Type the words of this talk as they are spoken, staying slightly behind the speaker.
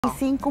Y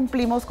si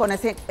incumplimos con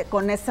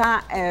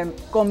esa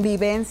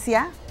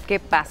convivencia. ¿Qué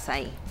pasa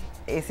ahí?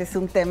 Ese es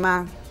un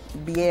tema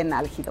bien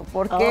álgido,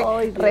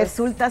 porque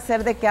resulta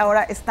ser de que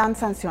ahora están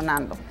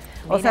sancionando.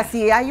 Mira. O sea,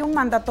 si hay un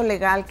mandato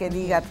legal que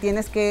diga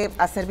tienes que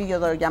hacer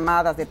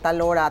videollamadas de tal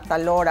hora a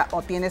tal hora,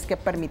 o tienes que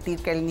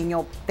permitir que el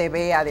niño te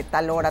vea de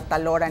tal hora a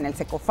tal hora en el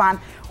secofán,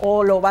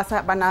 o lo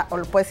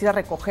puedes ir a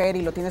recoger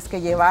y lo tienes que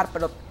llevar,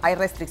 pero hay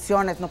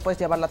restricciones, no puedes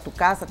llevarlo a tu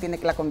casa,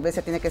 la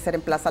convivencia tiene que ser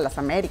en Plaza Las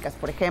Américas,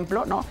 por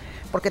ejemplo, ¿no?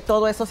 Porque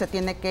todo eso se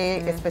tiene que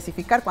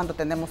especificar cuando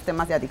tenemos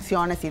temas de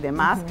adicciones y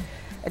demás.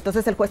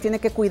 Entonces el juez tiene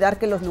que cuidar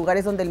que los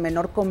lugares donde el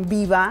menor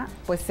conviva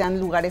pues sean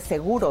lugares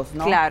seguros,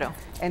 ¿no? Claro.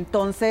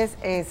 Entonces,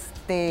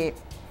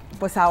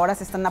 pues ahora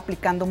se están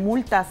aplicando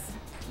multas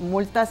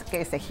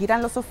que se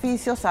giran los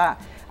oficios a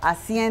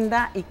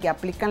Hacienda y que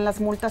aplican las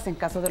multas en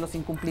caso de los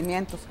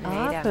incumplimientos.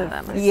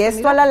 Y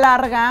esto a la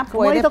larga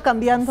puede... ha ido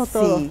cambiando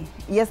todo. Sí,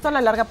 y esto a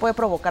la larga puede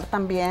provocar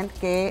también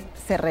que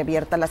se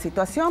revierta la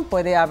situación.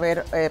 Puede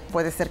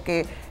ser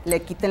que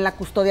le quiten la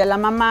custodia a la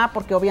mamá,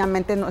 porque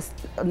obviamente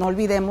no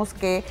olvidemos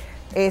que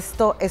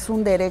esto es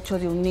un derecho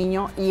de un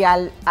niño y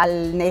al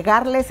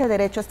negarle ese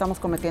derecho estamos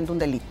cometiendo un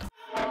delito.